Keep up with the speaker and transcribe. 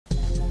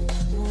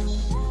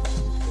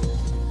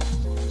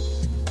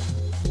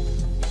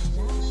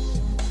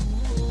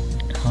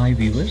Hi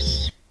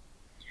viewers,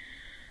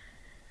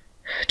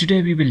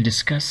 today we will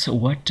discuss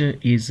what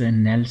is a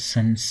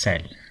Nelson cell.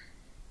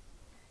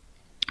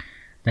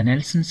 The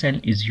Nelson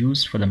cell is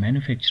used for the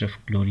manufacture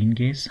of chlorine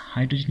gas,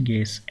 hydrogen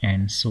gas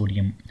and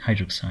sodium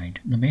hydroxide.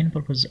 The main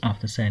purpose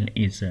of the cell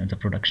is the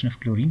production of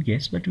chlorine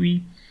gas, but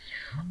we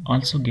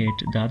also get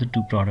the other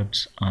two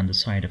products on the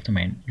side of the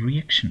main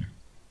reaction.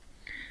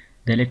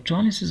 The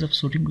electrolysis of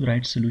sodium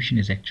chloride solution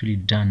is actually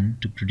done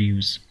to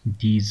produce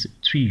these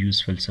three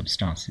useful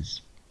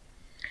substances.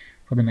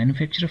 For the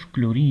manufacture of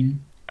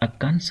chlorine, a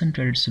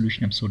concentrated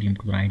solution of sodium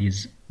chloride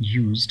is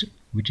used,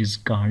 which is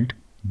called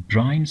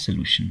brine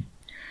solution.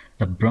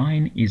 The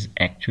brine is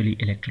actually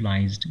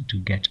electrolyzed to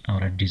get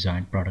our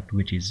desired product,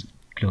 which is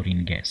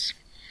chlorine gas.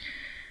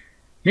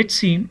 Let's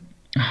see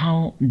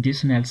how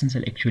this Nelson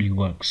cell actually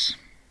works.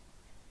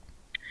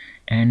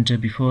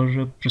 And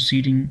before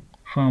proceeding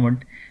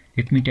forward,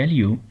 let me tell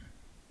you,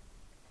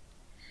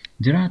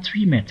 there are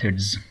three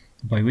methods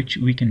by which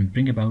we can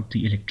bring about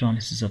the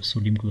electrolysis of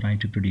sodium chloride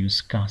to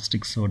produce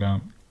caustic soda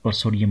or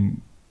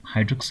sodium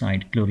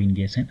hydroxide, chlorine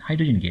gas and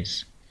hydrogen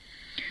gas.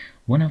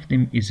 One of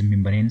them is a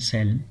membrane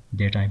cell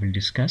that I will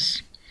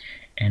discuss,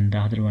 and the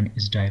other one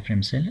is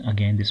diaphragm cell.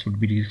 Again, this would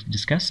be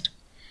discussed.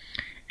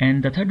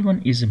 And the third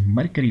one is a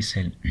mercury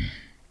cell.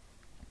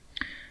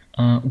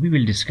 We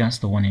will discuss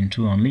the 1 and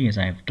 2 only, as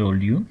I have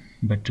told you,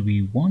 but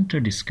we want to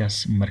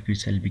discuss mercury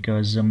cell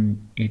because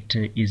it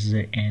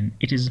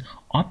is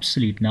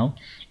obsolete now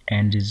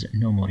and is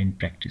no more in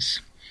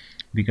practice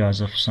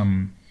because of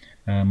some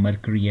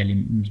mercury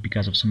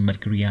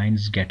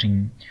ions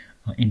getting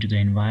into the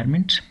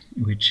environment,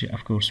 which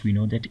of course we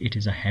know that it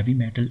is a heavy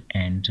metal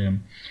and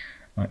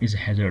is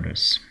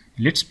hazardous.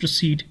 Let's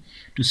proceed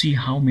to see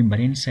how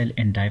membrane cell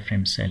and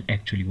diaphragm cell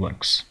actually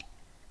works.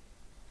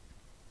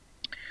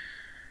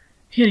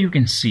 Here you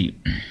can see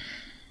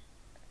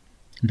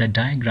the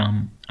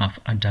diagram of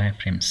a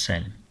diaphragm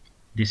cell.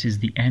 This is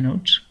the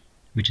anode,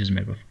 which is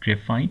made of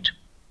graphite.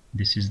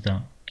 This is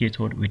the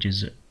cathode, which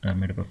is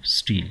made up of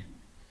steel.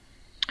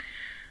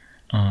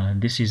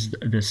 This is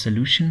the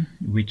solution,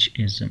 which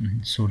is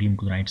sodium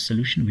chloride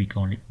solution. We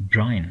call it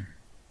brine.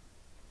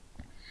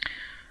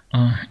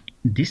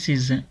 This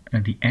is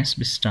the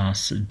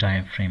asbestos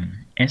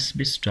diaphragm.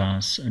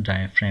 Asbestos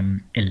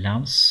diaphragm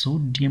allows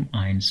sodium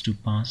ions to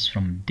pass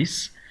from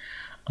this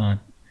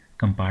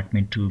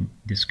compartment to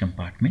this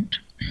compartment.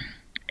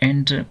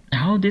 And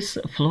how this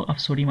flow of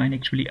sodium ion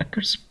actually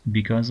occurs,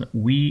 because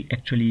we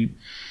actually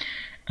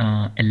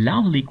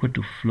allow liquid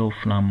to flow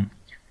from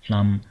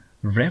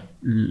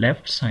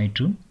left side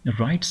to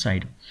right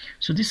side.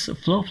 So this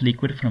flow of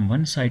liquid from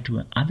one side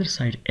to other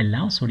side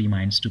allows sodium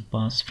ions to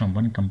pass from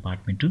one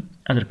compartment to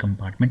other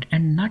compartment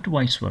and not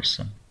vice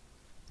versa.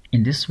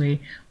 In this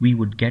way we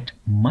would get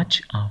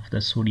much of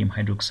the sodium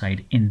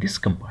hydroxide in this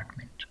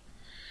compartment.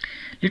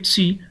 Let's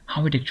see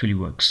how it actually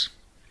works.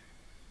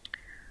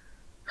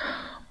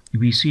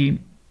 We see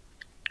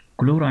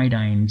chloride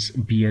ions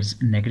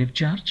bears negative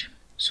charge,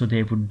 so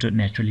they would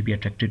naturally be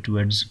attracted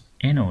towards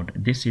anode.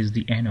 This is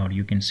the anode.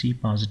 You can see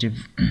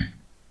positive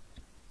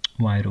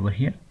wire over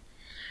here.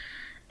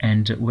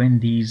 And when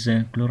these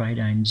chloride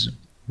ions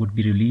would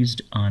be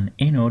released on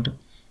anode,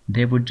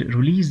 they would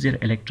release their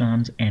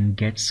electrons and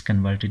gets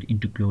converted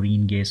into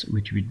chlorine gas,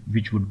 which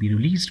would be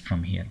released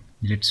from here.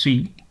 Let's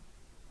see.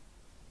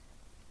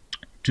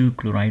 Two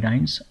chloride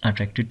ions are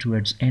attracted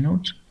towards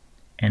anode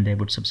and they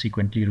would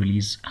subsequently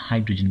release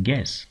hydrogen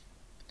gas.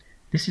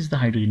 This is the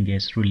hydrogen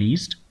gas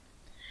released.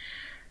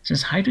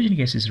 Since hydrogen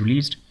gas is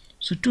released,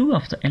 so two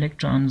of the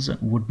electrons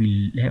would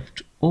be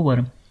left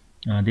over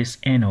this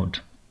anode.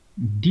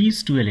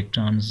 These two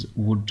electrons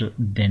would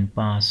then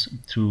pass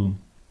through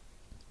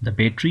the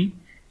battery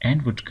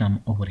and would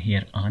come over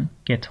here on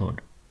cathode.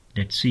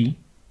 Let's see.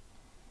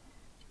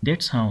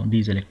 That's how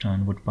these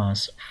electrons would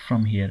pass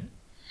from here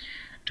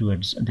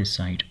towards this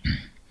side.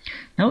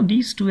 Now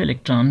these two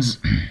electrons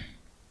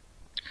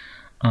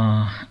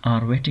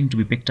are waiting to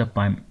be picked up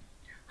by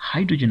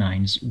hydrogen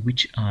ions,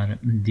 which are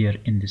there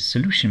in this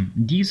solution.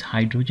 These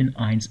hydrogen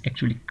ions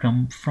actually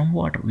come from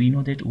water. We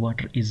know that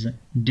water is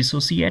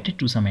dissociated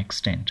to some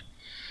extent.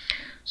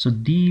 So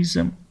these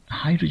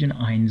hydrogen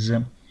ions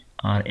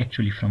are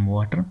actually from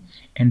water,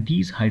 and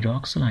these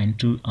hydroxyl ions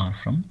too are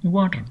from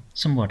water.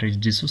 Some water is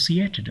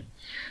dissociated.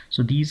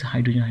 So these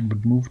hydrogen ions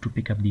would move to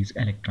pick up these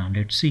electrons.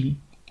 Let's see.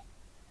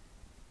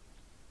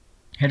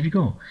 Here we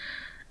go.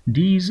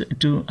 These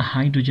two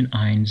hydrogen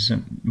ions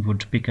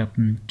would pick up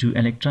two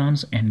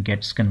electrons and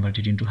gets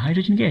converted into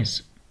hydrogen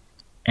gas.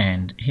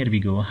 And here we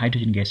go,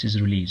 hydrogen gas is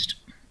released.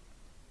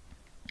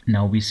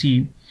 Now we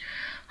see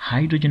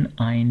hydrogen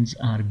ions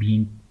are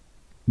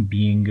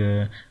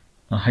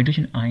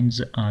hydrogen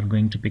ions are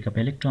going to pick up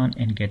electron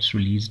and gets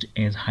released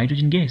as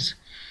hydrogen gas.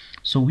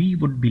 So we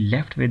would be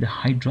left with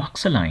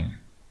hydroxyl ion.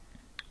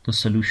 The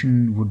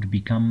solution would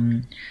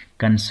become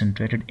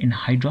concentrated in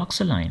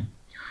hydroxyl ion.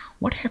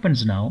 What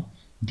happens now?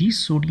 These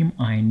sodium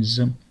ions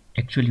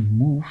actually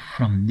move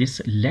from this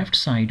left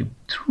side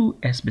through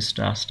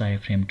asbestos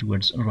diaphragm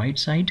towards right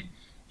side,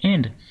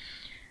 and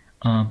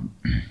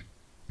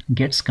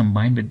gets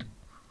combined with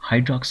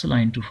hydroxyl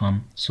ion to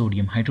form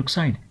sodium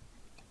hydroxide.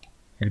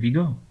 Here we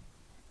go.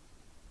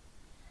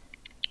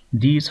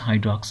 These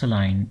hydroxyl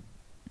ion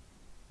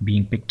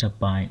being picked up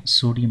by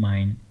sodium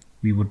ion,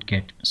 we would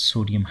get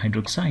sodium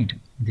hydroxide.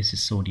 This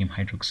is sodium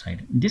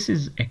hydroxide. This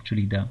is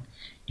actually the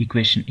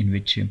equation in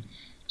which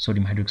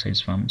sodium hydroxide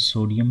is formed.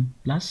 Sodium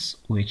plus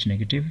OH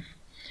negative,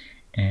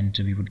 and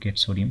we would get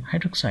sodium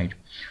hydroxide.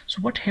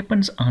 So what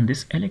happens on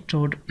this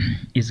electrode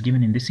is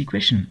given in this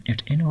equation.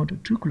 At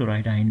anode, 2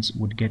 chloride ions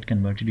would get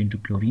converted into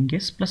chlorine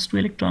gas plus 2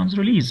 electrons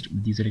released.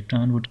 These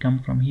electrons would come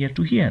from here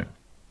to here.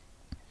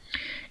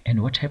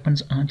 And what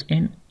happens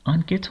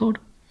on cathode?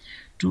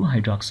 2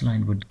 hydroxyl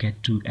ion would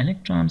get 2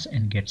 electrons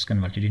and gets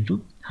converted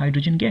into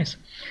hydrogen gas.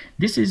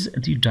 This is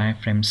the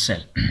diaphragm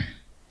cell.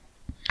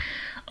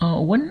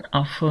 One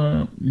of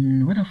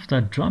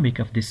the drawback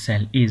of this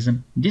cell is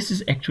this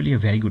is actually a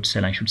very good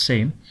cell, I should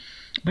say,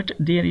 but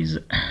there is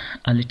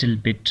a little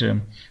bit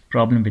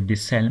problem with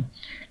this cell,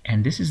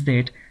 and this is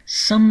that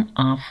some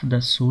of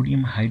the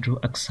sodium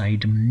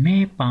hydroxide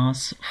may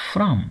pass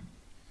from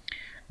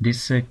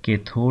this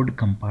cathode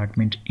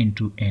compartment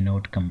into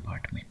anode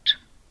compartment.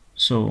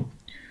 So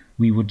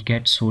we would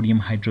get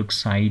sodium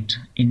hydroxide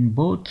in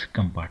both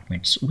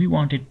compartments. We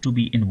want it to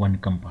be in one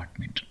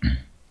compartment.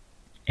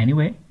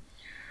 Anyway,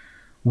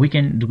 we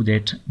can do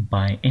that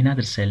by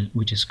another cell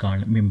which is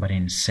called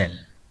membrane cell.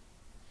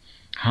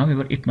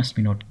 However, it must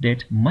be noted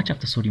that much of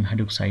the sodium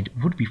hydroxide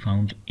would be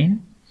found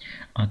in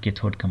a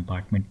cathode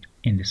compartment,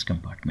 in this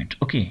compartment.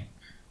 Okay.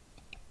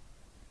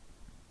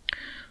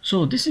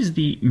 So this is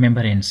the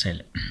membrane cell.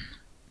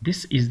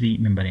 This is the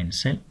membrane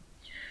cell.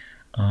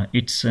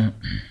 Its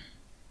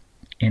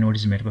anode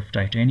is made up of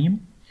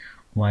titanium,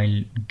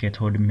 while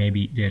cathode may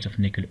be that of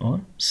nickel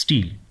or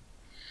steel.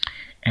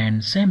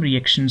 And same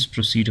reactions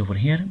proceed over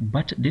here,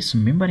 but this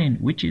membrane,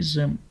 which is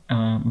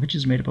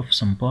made up of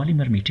some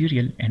polymer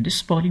material, and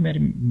this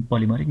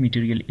polymeric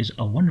material is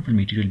a wonderful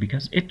material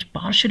because it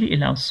partially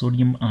allows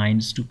sodium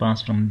ions to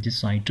pass from this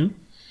side to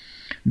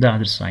the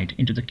other side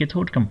into the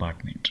cathode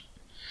compartment,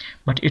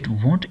 but it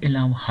won't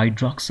allow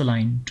hydroxyl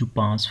ion to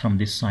pass from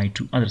this side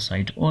to other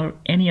side, or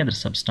any other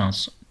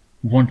substance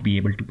won't be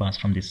able to pass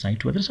from this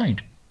side to other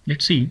side.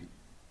 Let's see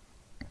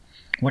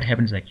what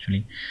happens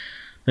actually.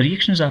 The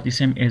reactions are the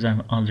same as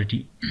I've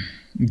already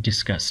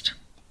discussed.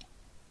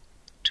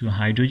 2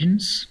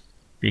 hydrogens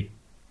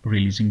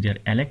releasing their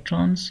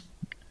electrons,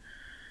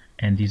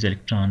 and these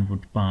electrons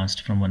would pass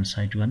from one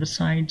side to other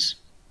sides.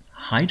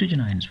 Hydrogen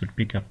ions would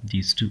pick up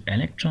these 2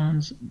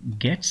 electrons,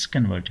 gets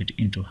converted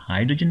into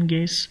hydrogen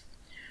gas.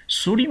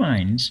 Sodium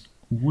ions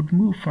would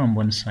move from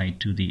one side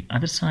to the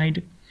other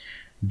side.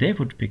 They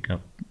would pick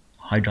up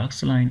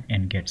hydroxyl ion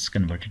and gets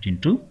converted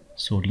into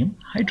sodium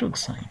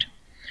hydroxide.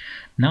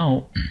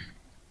 Now,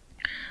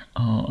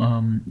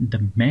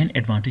 the main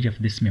advantage of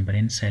this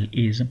membrane cell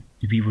is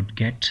we would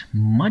get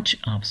much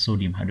of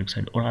sodium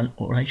hydroxide,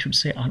 or I should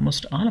say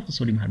almost all of the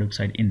sodium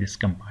hydroxide in this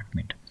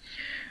compartment,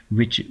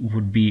 which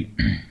would be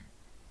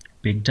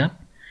picked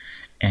up,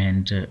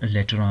 and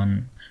later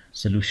on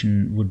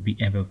solution would be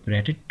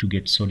evaporated to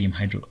get sodium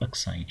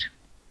hydroxide.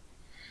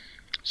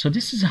 So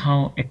this is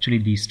how actually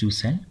these two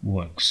cell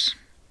works.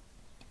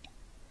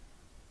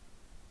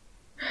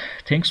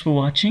 Thanks for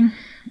watching.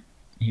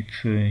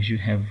 If you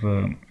have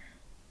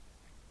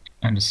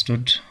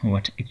understood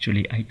what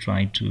actually I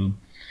try to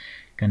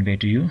convey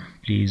to you,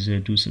 please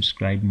do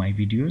subscribe my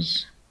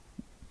videos,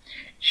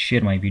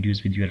 share my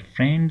videos with your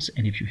friends,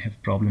 and if you have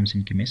problems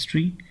in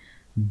chemistry,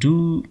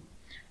 do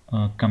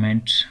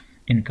comment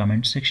in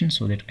comment section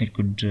so that I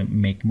could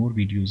make more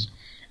videos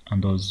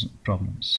on those problems.